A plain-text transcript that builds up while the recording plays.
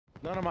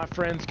None of my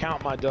friends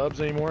count my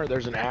dubs anymore.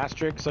 There's an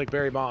asterisk like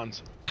Barry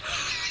Bonds.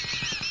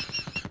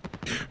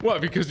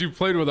 What? Because you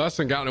played with us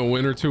and gotten a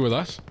win or two with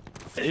us?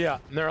 Yeah,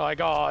 and they're like,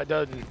 oh, it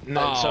doesn't.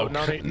 No, Oh, so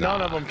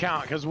none of them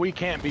count because we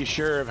can't be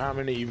sure of how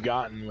many you've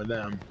gotten with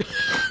them.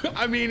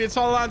 I mean, it's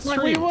all on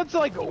stream. Like, what's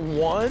like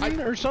one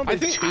or something? I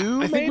think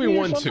two. I think we maybe,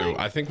 won or two. something?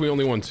 I think we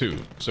only won two.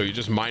 So you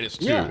just minus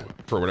two Yeah.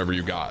 for whatever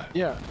you got.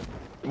 Yeah,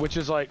 which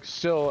is like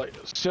still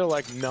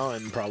like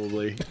none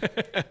probably.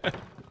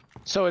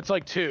 So it's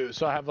like two.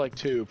 So I have like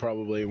two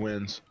probably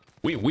wins.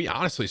 We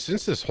honestly,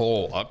 since this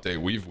whole update,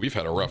 we've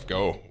had a rough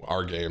go.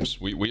 Our games,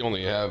 we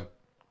only have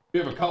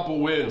a couple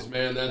wins,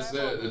 man. That's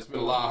it. It's been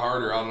a lot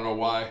harder. I don't know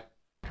why.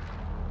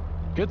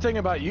 Good thing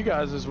about you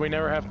guys is we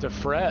never have to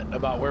fret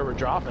about where we're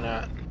dropping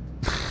at.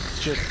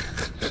 It's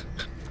just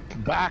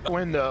back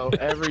window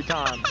every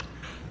time.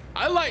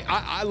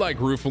 I like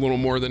Roof a little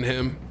more than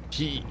him.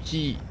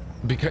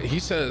 Because he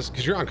says,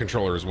 because you're on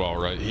controller as well,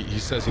 right? He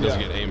says he doesn't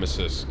get aim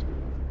assist.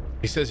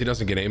 He says he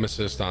doesn't get aim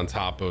assist on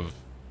top of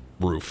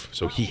Roof,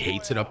 so he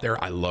hates it up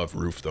there. I love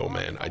Roof though,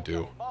 man. I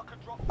do.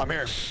 I'm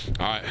here.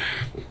 All right,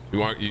 you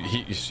want?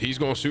 He's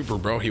going super,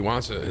 bro. He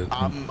wants it.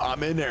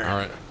 I'm in there. All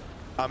right.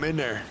 I'm in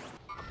there.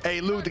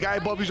 Hey, Luke, the guy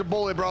above you's a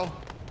bullet, bro.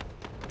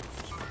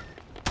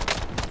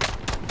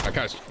 That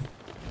guy's.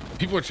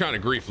 People are trying to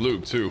grief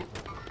Luke too.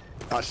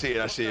 I see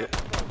it. I see it.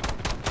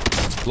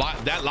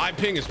 That live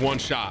ping is one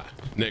shot,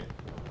 Nick.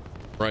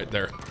 Right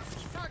there.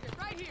 Target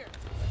right here.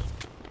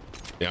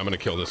 Yeah, I'm gonna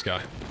kill this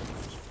guy.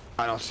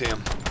 I don't see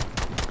him.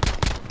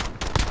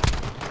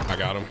 I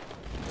got him.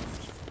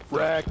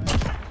 Wreck.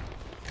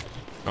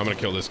 I'm gonna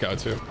kill this guy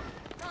too.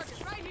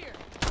 Target right here.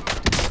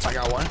 I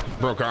got one.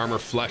 Broke armor,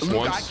 flex Luke,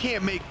 once. I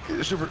can't make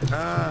super. Can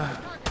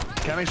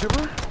I make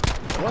super?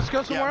 Let's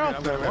go somewhere Yeah, else.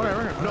 I'm good,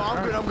 Whatever. No,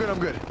 I'm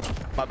good.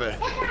 My bad.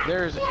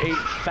 There's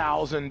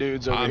 8,000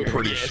 dudes over I'm here.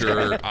 pretty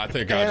sure. I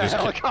think I And a just.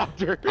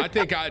 helicopter. I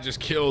think I just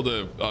killed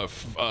a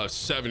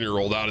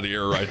 7-year-old out of the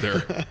air right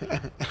there.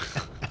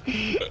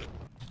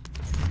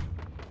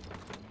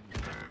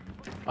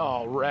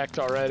 Oh, wrecked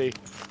already.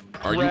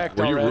 Were you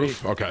already.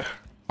 Roof? Okay.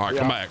 All right,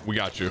 come back. We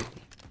got you.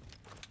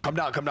 Come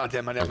down,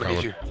 Tim. I never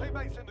need you.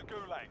 Teammates in the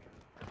gulag.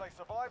 If they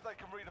survive, they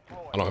can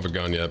redeploy. I don't have a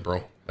gun yet,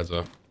 bro. That's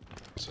a.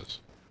 What's this?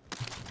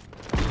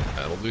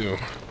 That'll do.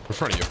 In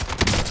front of you.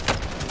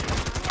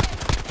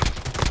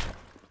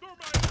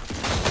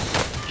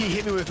 He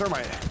hit me with a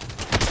thermite.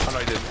 Oh no,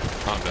 he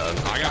didn't. I'm done.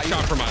 I got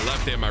shot from my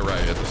left and my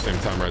right at the same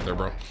time, right there,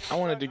 bro. I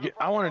wanted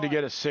to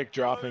get a sick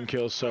drop-in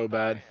kill so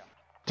bad.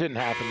 Didn't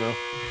happen though.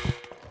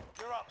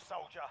 You're up,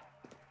 soldier.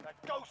 Now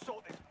go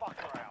sort this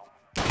fucker out.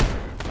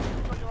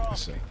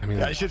 Let's see. I mean,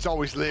 That shit's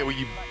always lit when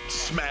you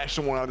smash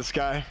someone out of the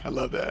sky. I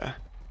love that.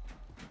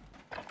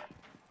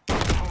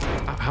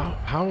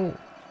 how? Not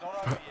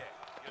over yet.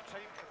 Your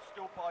team can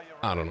still buy your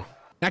I don't know.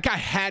 That guy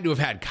had to have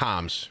had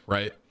comms,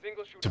 right?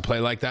 To play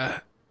like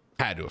that,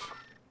 had to have.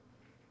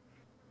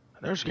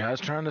 There's guys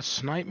trying to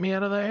snipe me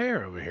out of the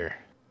air over here.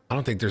 I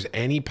don't think there's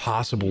any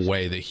possible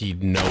way that he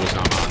knows I'm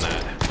on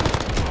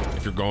that.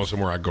 If you're going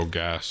somewhere, I'd go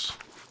gas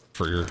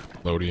for your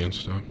loading and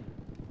stuff.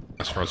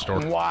 That's front store.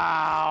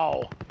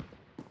 Wow.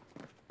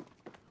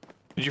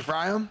 Did you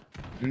fry him?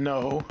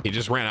 No. He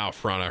just ran out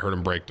front. I heard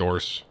him break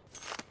doors.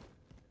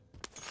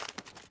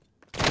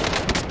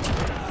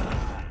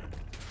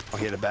 Oh,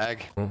 he had a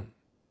bag.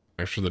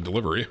 Thanks for the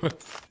delivery.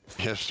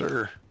 Yes,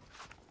 sir.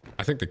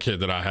 I think the kid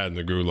that I had in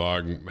the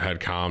gulag had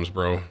comms,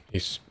 bro.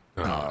 He's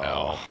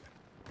hell.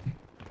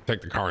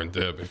 Take the car and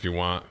dip if you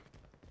want,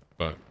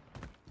 but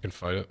you can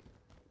fight it.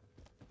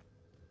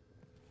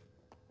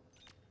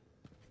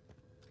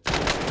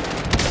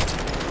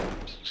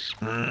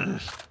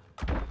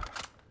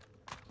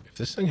 If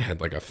this thing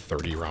had like a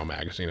 30-round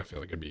magazine, I feel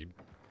like it'd be the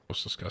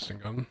most disgusting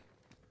gun.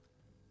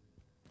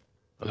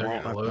 Oh, they're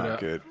gonna That's load not up.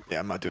 good. Yeah,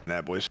 I'm not doing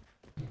that, boys.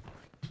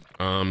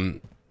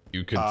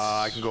 You could.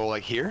 I can go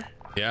like here.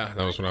 Yeah,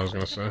 that was what I was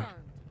gonna say.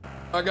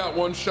 I got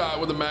one shot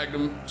with a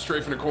Magnum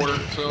straight from the quarter,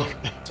 so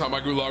that's how my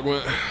gulag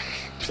went.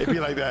 It'd be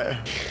like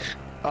that.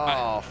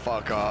 Oh,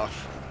 fuck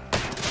off.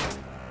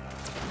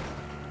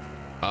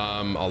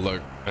 I'll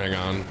look. Hang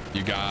on.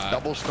 You got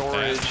Double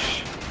storage.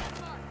 that.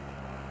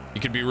 You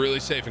could be really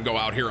safe and go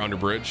out here under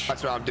bridge.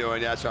 That's what I'm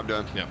doing. Yeah, that's what I'm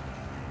doing. Yep.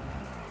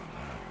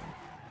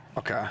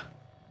 Okay.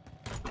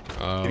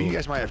 Maybe you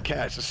guys might have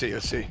cash. Let's see.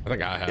 Let's see. I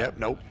think I have. Yep.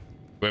 Nope.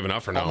 We have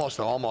enough or no? Almost.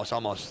 Though, almost.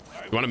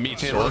 You want to meet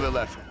Okay, a little Sword? bit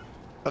left.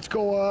 Let's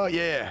go.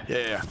 Yeah.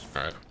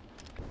 All right.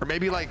 Or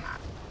maybe like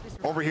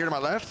over here to my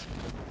left.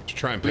 Just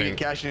try and We ping. can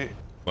cash in.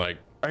 Like.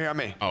 Right here on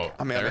me. Oh,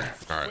 I'm there.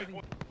 All right.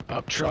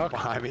 Up Truck truck.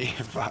 behind me.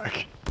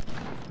 Fuck.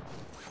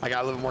 I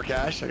got a little more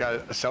cash. I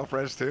got a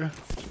self-res too.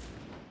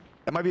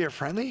 That might be a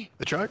friendly.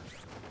 The truck.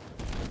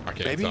 I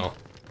can't Maybe? tell.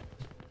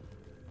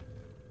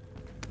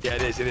 Yeah,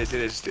 it is.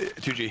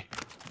 2G.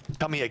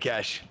 Tell me a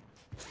cash.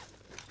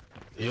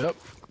 Yep.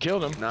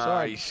 Killed him.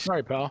 Nice.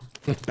 Sorry, pal.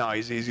 No,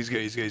 he's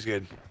good. He's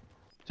good.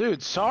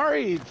 Dude,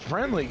 sorry,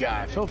 friendly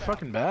guy. I feel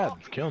fucking bad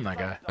for killing that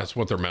guy. That's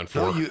what they're meant for.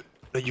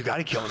 No, you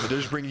gotta kill him. They're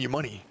just bringing you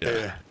money.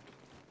 Yeah.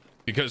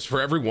 Because for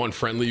every one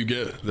friendly you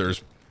get,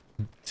 there's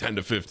 10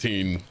 to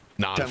 15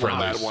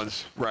 non-friendlies.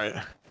 ones, right?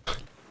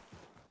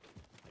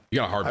 You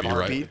got a heartbeat,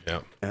 right?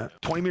 Yeah.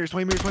 20 meters,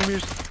 20 meters, 20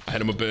 meters. I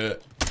hit him a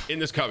bit in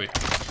this cubby.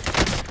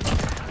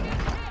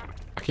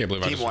 I can't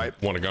believe I just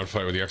won a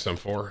gunfight with the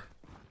XM4.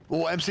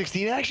 Well,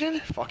 M16 action?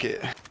 Fuck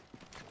it. I'm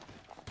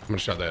gonna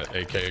shot that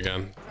AK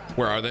again.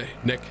 Where are they,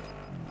 Nick?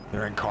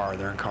 They're in car.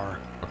 They're in car.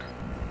 Okay.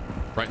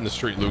 Right in the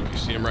street, Luke. You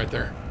see him right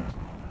there?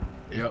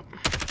 Yep.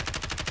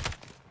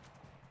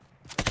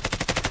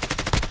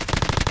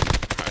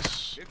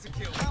 Nice. It's a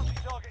kill. Bounty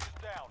target is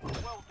down.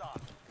 Well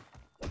done.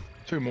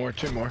 Two more.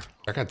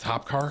 I got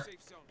top car. Safe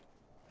zone.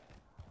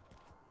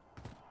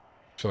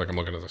 I feel like I'm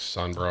looking at the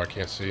sun, bro. I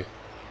can't see.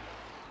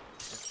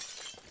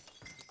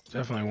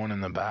 Definitely one in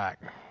the back.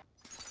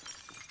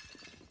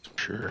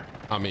 Sure.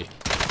 On me.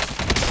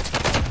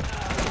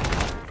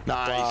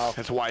 Nice. Wow.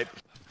 That's a wipe.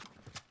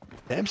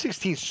 The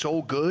M16 is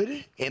so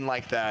good in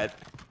like that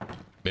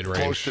Mid-range.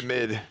 close to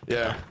mid.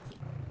 Yeah.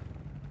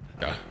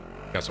 Yeah.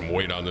 Got some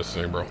weight on this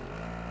thing, bro.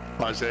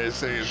 I say this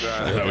thing is.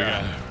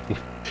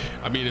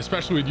 I mean,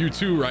 especially with you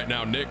two right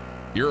now, Nick.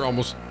 You're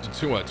almost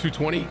to what?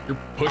 220? You're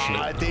pushing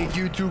I it. think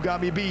you two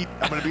got me beat.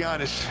 I'm gonna be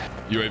honest.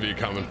 UAV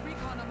coming.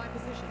 Recon on my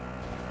position.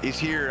 He's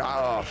here.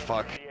 Oh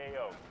fuck.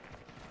 EAO.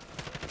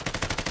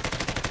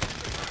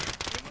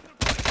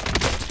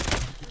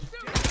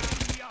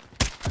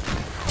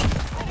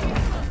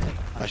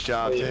 Nice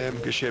job, Tim.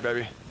 Good shit,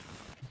 baby.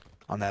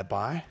 On that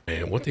buy.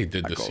 Man, what they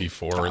did to go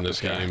C4 top in this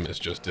this guy. game is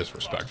just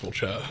disrespectful,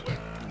 chat.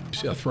 You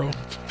see that throw?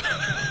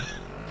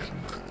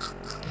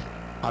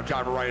 I'm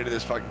driving right into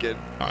this fucking kid.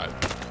 All right.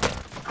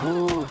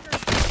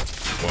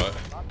 What?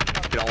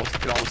 It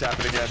almost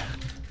happened again.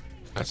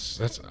 That's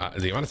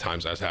the amount of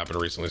times that's happened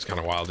recently is kind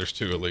of wild. There's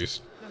two at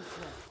least.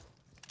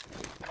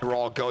 We're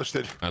all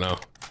ghosted. I know.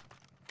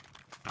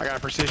 I got a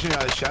precision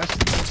out of his chest.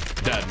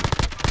 Dead.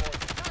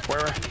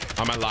 Where?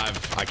 I'm alive.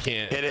 I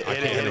can't. Hit it, I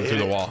hit can't it, hit him hit through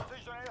it. the wall.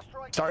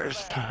 Start going.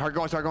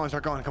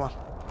 Come on.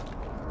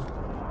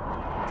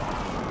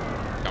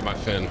 Got my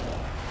fin.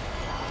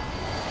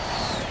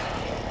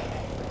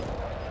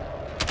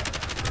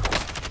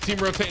 Team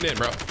rotating in,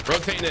 bro.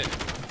 Rotating in.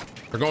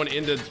 We're going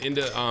into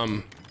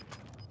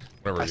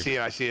whatever. I see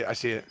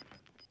it.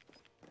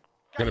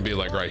 Gonna be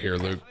like right here,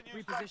 Luke.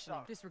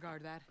 Reposition.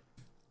 Disregard that.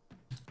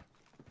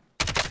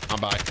 I'm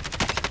by.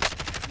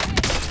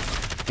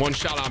 One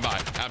shot on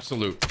by.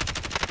 Absolute.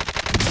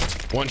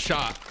 One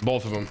shot.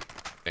 Both of them.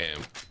 Damn.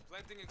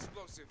 Planting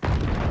explosive.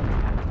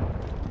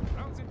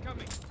 Rounds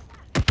incoming.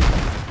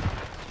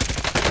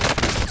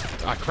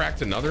 I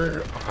cracked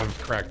another. I've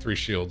cracked 3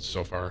 shields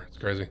so far. It's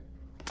crazy.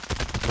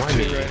 Why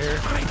me? Right here.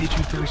 Why did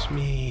you thirst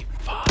me?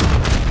 Fuck.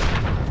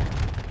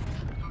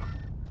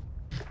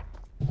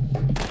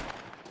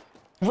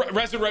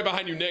 Resin right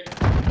behind you, Nick.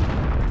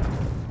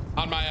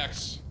 On my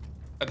X.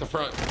 At the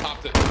front.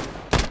 Popped it.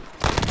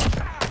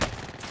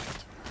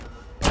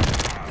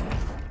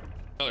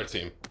 Another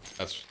team.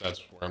 That's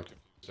where I'm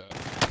confused at.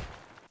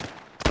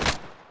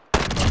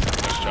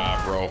 Nice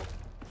job, bro.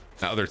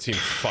 The other team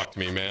fucked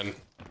me, man.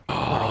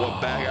 I don't know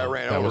what bag I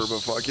ran over, but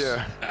fuck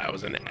yeah. That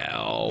was an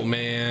L,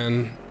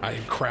 man.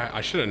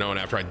 I should have known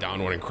after I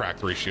downed one and cracked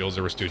 3 shields.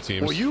 There was 2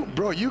 teams.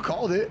 Well, you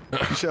called it.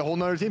 You said a whole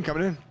nother team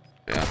coming in.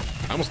 Yeah.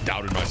 I almost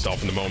doubted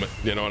myself in the moment.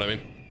 You know what I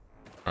mean?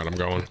 All right, I'm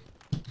going.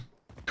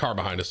 Car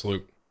behind us,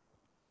 Luke.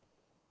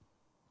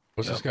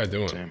 What's this guy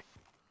doing? Same.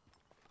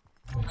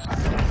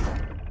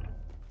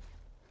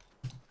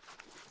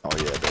 Oh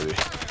yeah, baby.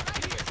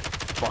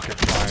 Fucking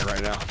flying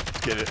right now.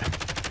 Let's get it.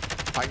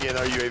 I can get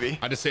another UAV.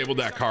 I disabled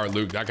that car,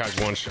 Luke. That guy's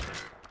one shot.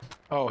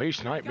 Oh, he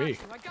sniped me.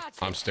 I got you.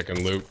 I'm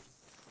sticking Luke.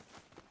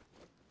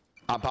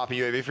 I'm popping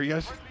UAV for you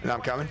guys, and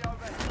I'm coming.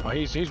 Oh,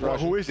 he's Well,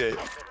 rushing. who is it?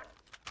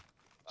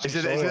 Is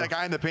it that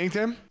guy in the pink,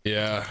 Tim?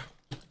 Yeah.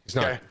 He's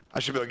not. Okay, I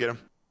should be able to get him.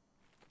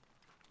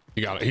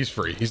 You got it. He's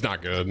free. He's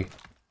not good.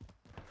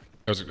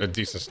 That was a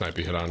decent snipe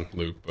he hit on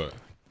Luke, but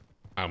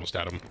I almost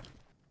had him.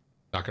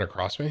 Not gonna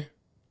cross me?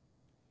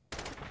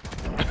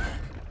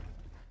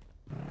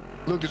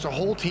 Look, there's a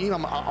whole team.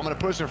 I'm gonna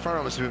put us in front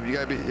of us. You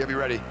gotta be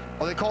ready.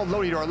 Oh, they called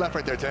Lodi to our left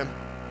right there, Tim.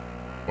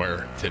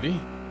 Where? Titty?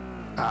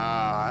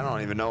 I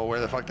don't even know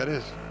where the fuck that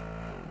is,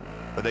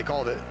 but they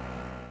called it.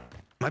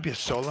 Might be a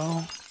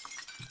solo.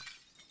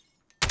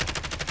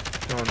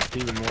 Going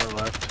even more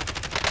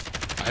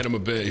left. I hit him a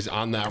bit. He's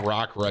on that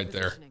rock right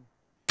there.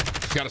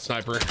 He's got a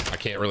sniper. I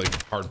can't really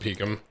hard peek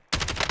him.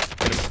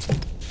 Hit him.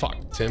 Fuck,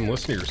 Tim,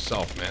 listen to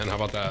yourself, man. How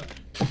about that?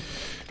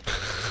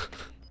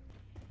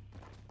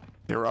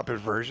 They were up at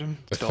version.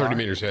 That's Still 30 are?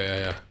 meters.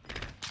 Yeah.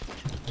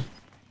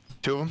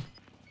 2 of them.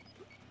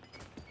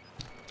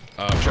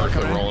 Bertha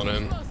coming in. rolling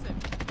in.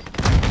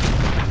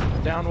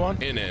 Down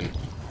one. In.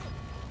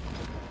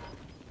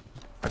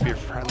 Might be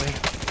friendly.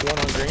 One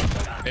on green.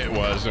 It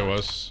was.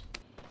 SOS.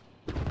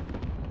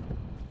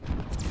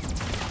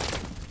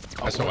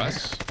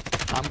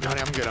 I'm good.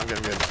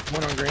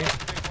 One on green. I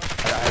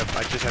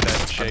just had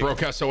that shake.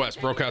 Broke SOS.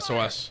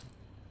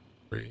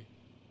 3,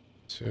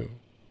 2.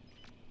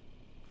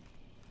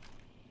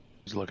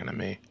 He's looking at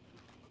me.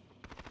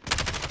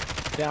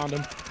 Downed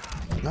him.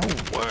 No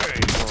way, bro.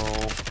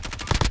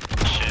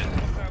 Out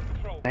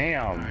control.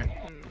 Damn.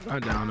 I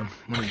downed him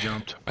when he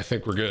jumped. I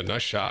think we're good.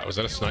 Nice shot. Was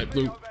that a snipe,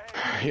 Luke?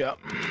 Yep.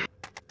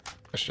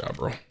 Nice shot,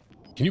 bro.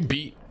 Can you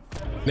beat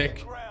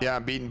Nick? Yeah,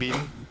 I'm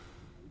beaten.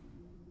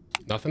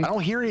 Nothing? I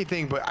don't hear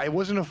anything, but it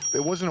wasn't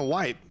a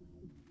wipe.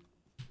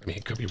 I mean,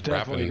 he could be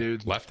Definitely, wrapping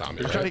dude. left on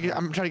me, I'm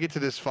right? trying to get to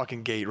this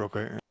fucking gate real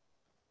quick.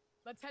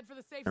 Let's head for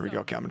the safe There we go.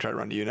 zone. Okay, I'm gonna try to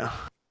run to you now.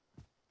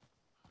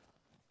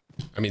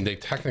 I mean, they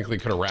technically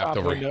could have wrapped Top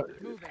over. window.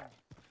 Moving.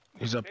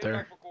 He's up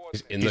there.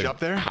 He's in He's the up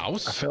there? I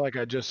house? feel like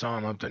I just saw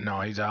him up there.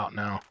 No, he's out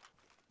now.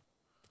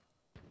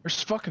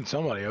 There's fucking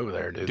somebody over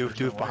there, dude.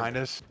 Doof behind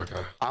us.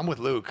 Okay. I'm with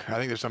Luke. I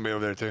think there's somebody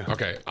over there too.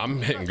 Okay,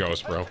 I'm hitting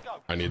ghost, bro.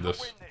 I need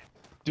this.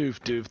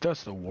 Doof,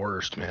 that's the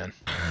worst, man.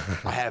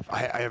 I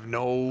have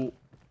no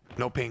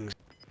pings.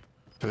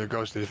 So they're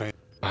ghosted. If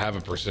I have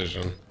a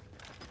precision.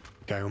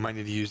 okay, we might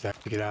need to use that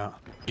to get out.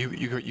 You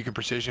can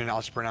precision.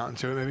 I'll sprint out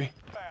into it maybe.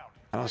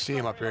 I don't see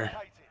him up here.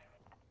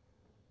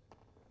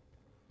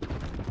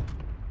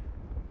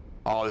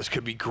 Oh, this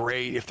could be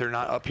great if they're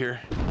not up here.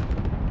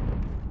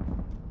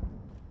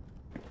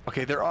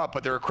 Okay, they're up,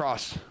 but they're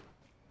across.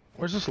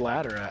 Where's this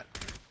ladder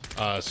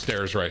at?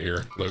 Stairs right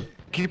here, Luke.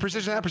 Can you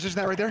precision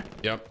that right there?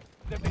 Yep.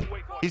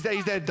 He's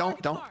dead.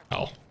 Don't.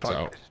 Oh, it's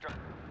out.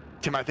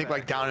 Tim, I think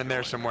like down in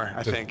there somewhere.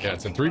 I think. Yeah,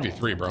 it's a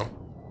 3v3, bro.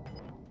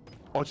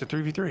 Oh, it's a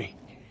 3v3.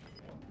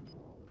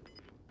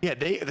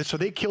 Yeah, so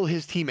they kill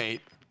his teammate.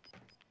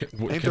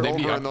 Can they're they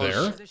be over up on those-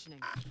 there? Positioning.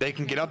 They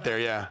can get up there,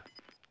 yeah.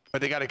 But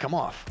they got to come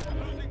off.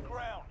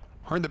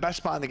 We're in the best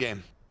spot in the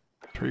game.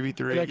 3v3.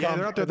 Here they Yeah, come.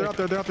 they're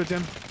up there,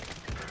 Tim.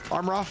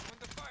 Armor off.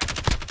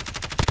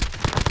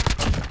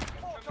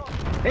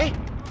 Hey.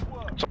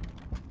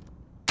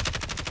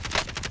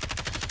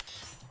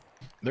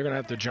 They're gonna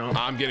have to jump.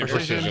 I'm getting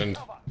Precision.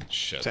 precision.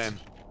 Shit. Same.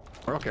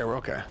 We're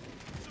okay.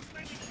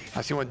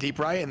 I see one deep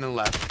right and then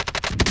left.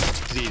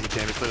 It's easy,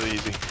 Tim. It's literally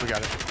easy. We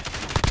got it.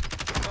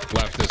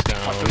 Left is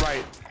Watch the down.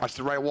 right. Watch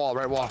the right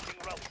wall.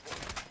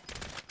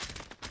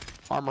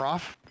 Armor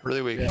off.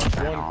 Really weak.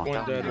 Yeah,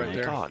 one dead right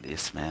there. God,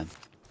 this man.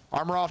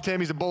 Armor off, Tim.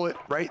 He's a bullet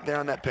right there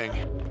on that ping.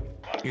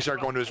 You can start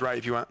going to his right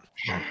if you want.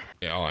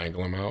 Yeah, I'll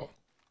angle him out.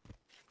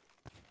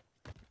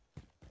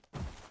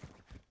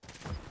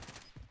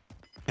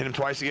 Hit him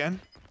twice again.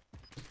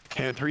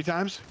 Hit him 3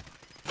 times.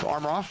 So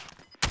armor off.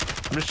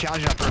 I'm just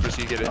challenging on purpose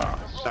so you get it.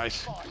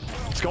 Nice.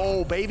 Let's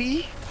go,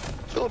 baby.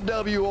 Let's go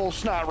W, old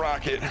snot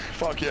rocket.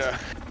 Fuck yeah.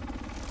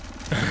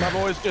 My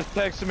boys just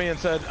texted me and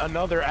said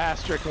another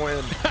asterisk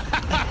win.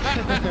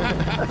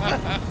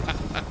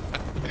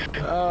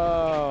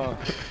 Oh,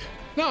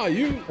 No,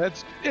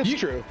 it's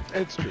true.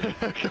 It's true.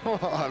 Come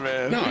on,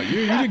 man. No,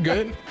 you did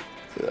good.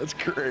 That's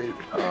great.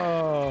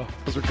 Oh.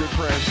 Those are good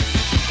friends.